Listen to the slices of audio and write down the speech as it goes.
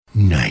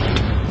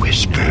Night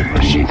Whispers.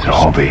 Everybody needs a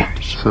hobby.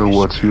 So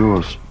what's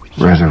yours?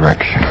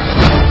 Resurrection.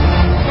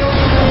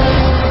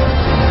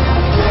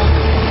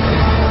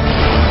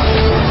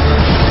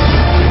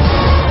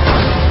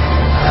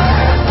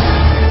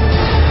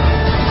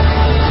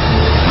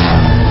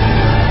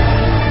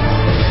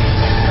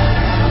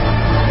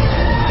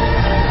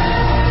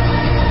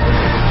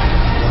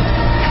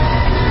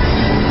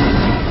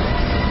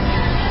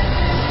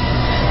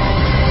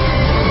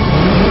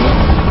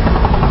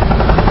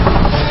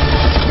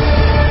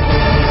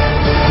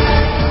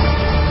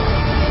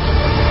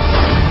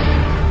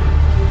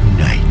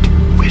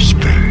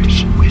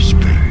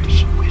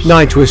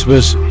 Night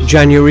Whispers,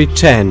 January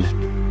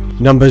 10,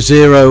 number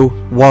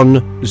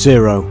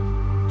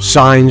 010,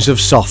 Signs of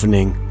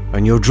Softening,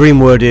 and your dream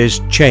word is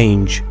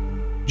change.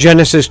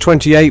 Genesis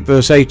 28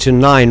 verse 8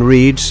 and 9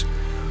 reads,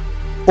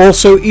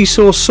 Also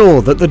Esau saw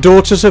that the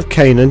daughters of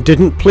Canaan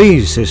didn't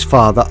please his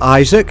father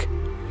Isaac.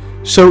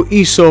 So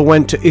Esau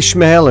went to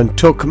Ishmael and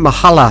took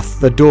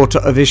Mahalath, the daughter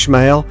of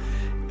Ishmael,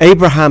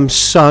 Abraham's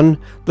son,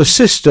 the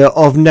sister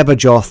of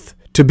Nebajoth,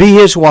 to be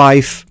his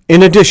wife,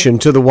 in addition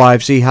to the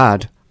wives he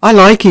had. I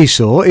like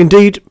Esau.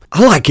 Indeed,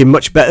 I like him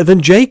much better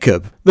than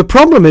Jacob. The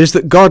problem is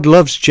that God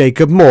loves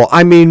Jacob more.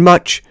 I mean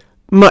much,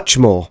 much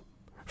more.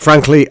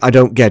 Frankly, I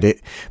don't get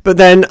it. But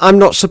then I'm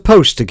not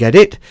supposed to get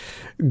it.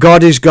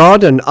 God is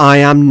God and I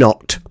am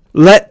not.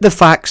 Let the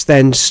facts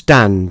then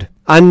stand.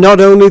 And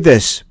not only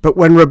this, but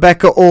when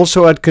Rebekah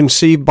also had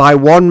conceived by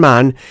one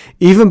man,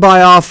 even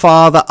by our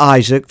father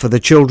Isaac, for the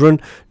children,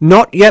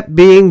 not yet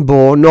being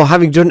born, nor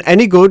having done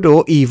any good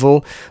or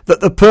evil, that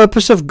the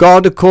purpose of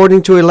God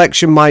according to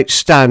election might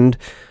stand,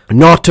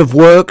 not of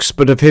works,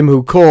 but of him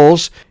who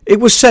calls, it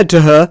was said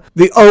to her,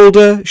 The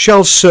older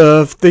shall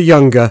serve the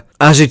younger,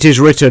 as it is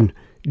written,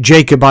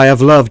 Jacob I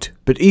have loved,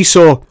 but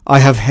Esau I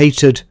have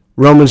hated.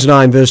 Romans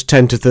 9 verse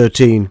 10 to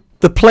 13.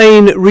 The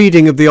plain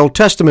reading of the Old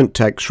Testament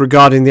text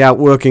regarding the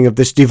outworking of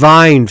this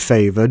divine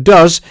favour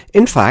does,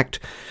 in fact,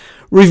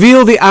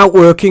 reveal the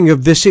outworking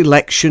of this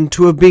election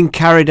to have been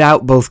carried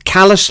out both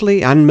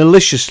callously and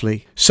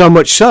maliciously, so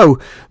much so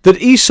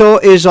that Esau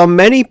is on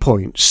many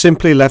points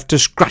simply left to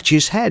scratch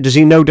his head, as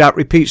he no doubt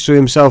repeats to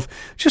himself,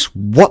 just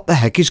what the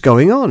heck is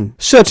going on?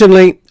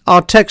 Certainly,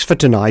 our text for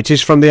tonight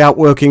is from the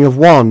outworking of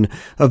one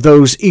of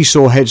those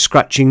Esau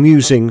head-scratching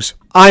musings.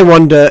 I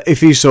wonder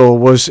if Esau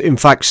was in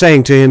fact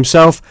saying to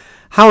himself,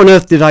 how on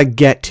earth did I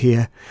get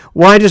here?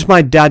 Why does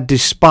my dad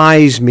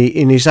despise me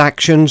in his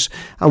actions,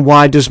 and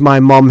why does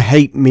my mom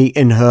hate me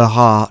in her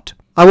heart?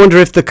 I wonder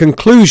if the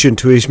conclusion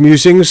to his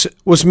musings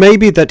was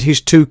maybe that his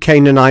two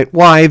Canaanite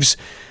wives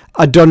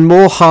had done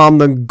more harm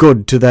than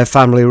good to their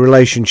family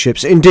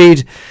relationships,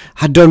 indeed,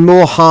 had done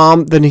more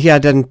harm than he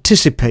had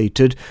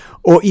anticipated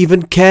or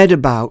even cared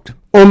about.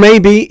 Or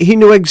maybe he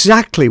knew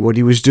exactly what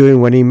he was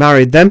doing when he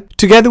married them,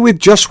 together with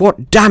just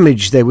what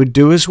damage they would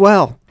do as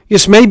well.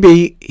 Yes,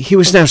 maybe he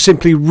was now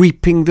simply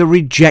reaping the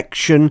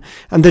rejection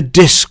and the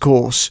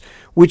discourse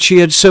which he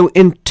had so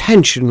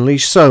intentionally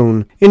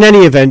sown. In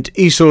any event,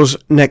 Esau's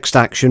next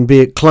action, be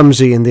it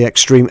clumsy in the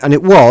extreme, and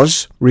it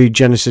was, read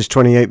Genesis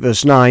 28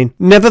 verse 9,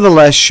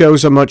 nevertheless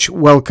shows a much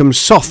welcome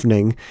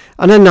softening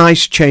and a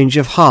nice change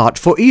of heart,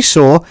 for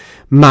Esau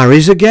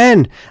marries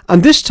again,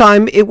 and this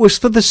time it was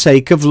for the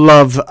sake of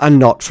love and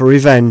not for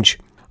revenge.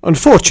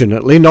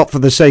 Unfortunately, not for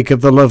the sake of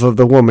the love of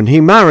the woman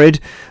he married,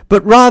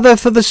 but rather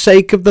for the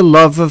sake of the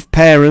love of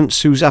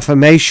parents whose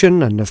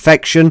affirmation and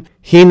affection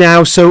he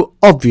now so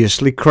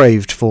obviously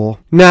craved for.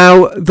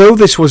 Now, though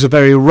this was a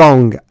very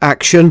wrong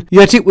action,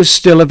 yet it was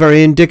still a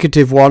very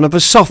indicative one of a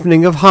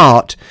softening of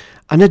heart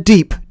and a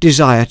deep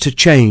desire to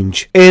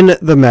change. In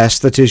the mess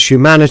that is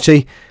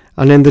humanity,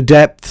 and in the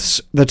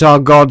depths that are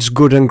God's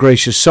good and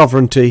gracious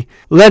sovereignty,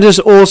 let us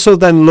also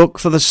then look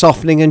for the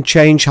softening and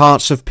change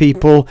hearts of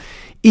people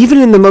even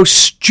in the most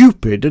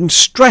stupid and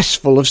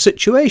stressful of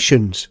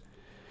situations.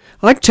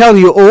 I tell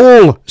you,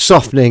 all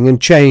softening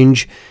and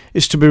change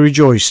is to be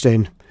rejoiced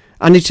in,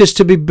 and it is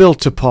to be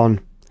built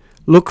upon.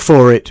 Look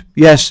for it.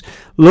 Yes,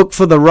 look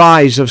for the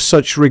rise of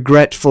such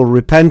regretful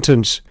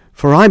repentance,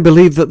 for I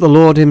believe that the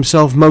Lord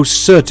himself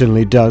most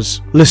certainly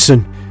does.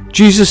 Listen,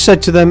 Jesus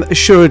said to them,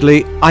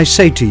 Assuredly, I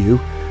say to you,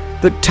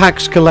 that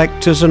tax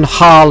collectors and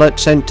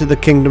harlots enter the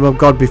kingdom of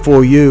God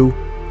before you.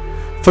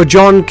 For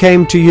John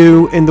came to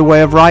you in the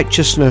way of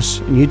righteousness,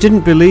 and you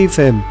didn't believe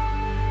him.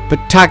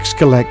 But tax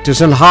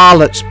collectors and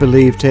harlots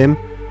believed him.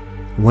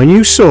 When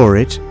you saw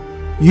it,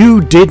 you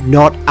did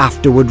not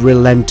afterward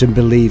relent and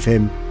believe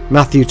him.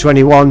 Matthew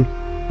 21,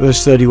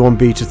 verse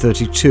 31b to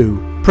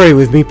 32. Pray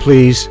with me,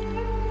 please.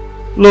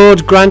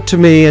 Lord, grant to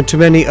me and to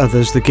many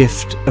others the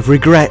gift of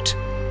regret.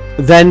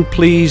 Then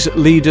please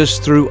lead us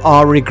through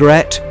our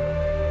regret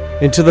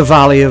into the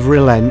valley of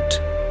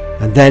relent,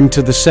 and then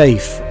to the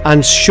safe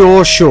and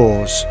sure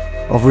shores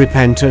of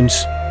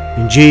repentance.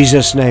 In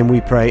Jesus' name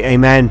we pray,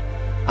 amen,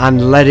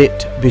 and let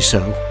it be so.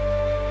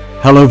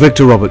 Hello,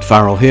 Victor Robert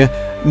Farrell here.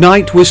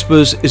 Night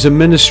Whispers is a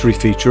ministry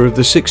feature of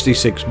the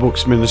 66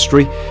 Books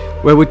Ministry,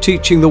 where we're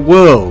teaching the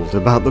world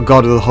about the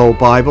God of the whole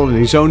Bible and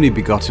his only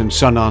begotten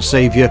Son, our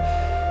Saviour,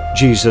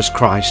 Jesus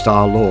Christ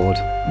our Lord.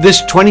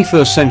 This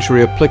 21st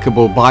century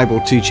applicable Bible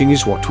teaching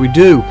is what we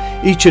do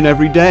each and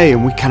every day,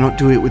 and we cannot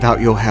do it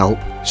without your help.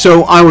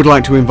 So I would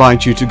like to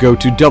invite you to go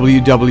to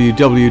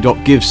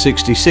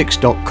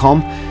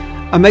www.give66.com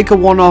and make a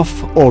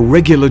one-off or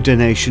regular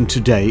donation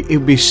today. It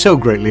would be so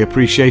greatly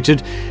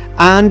appreciated,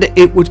 and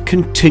it would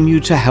continue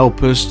to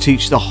help us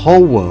teach the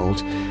whole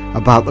world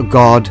about the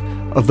God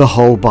of the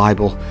whole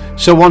Bible.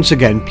 So once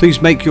again,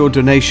 please make your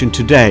donation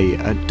today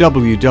at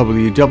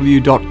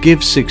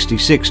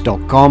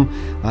www.give66.com.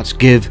 That's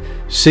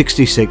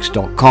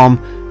give66.com,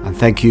 and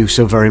thank you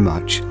so very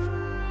much.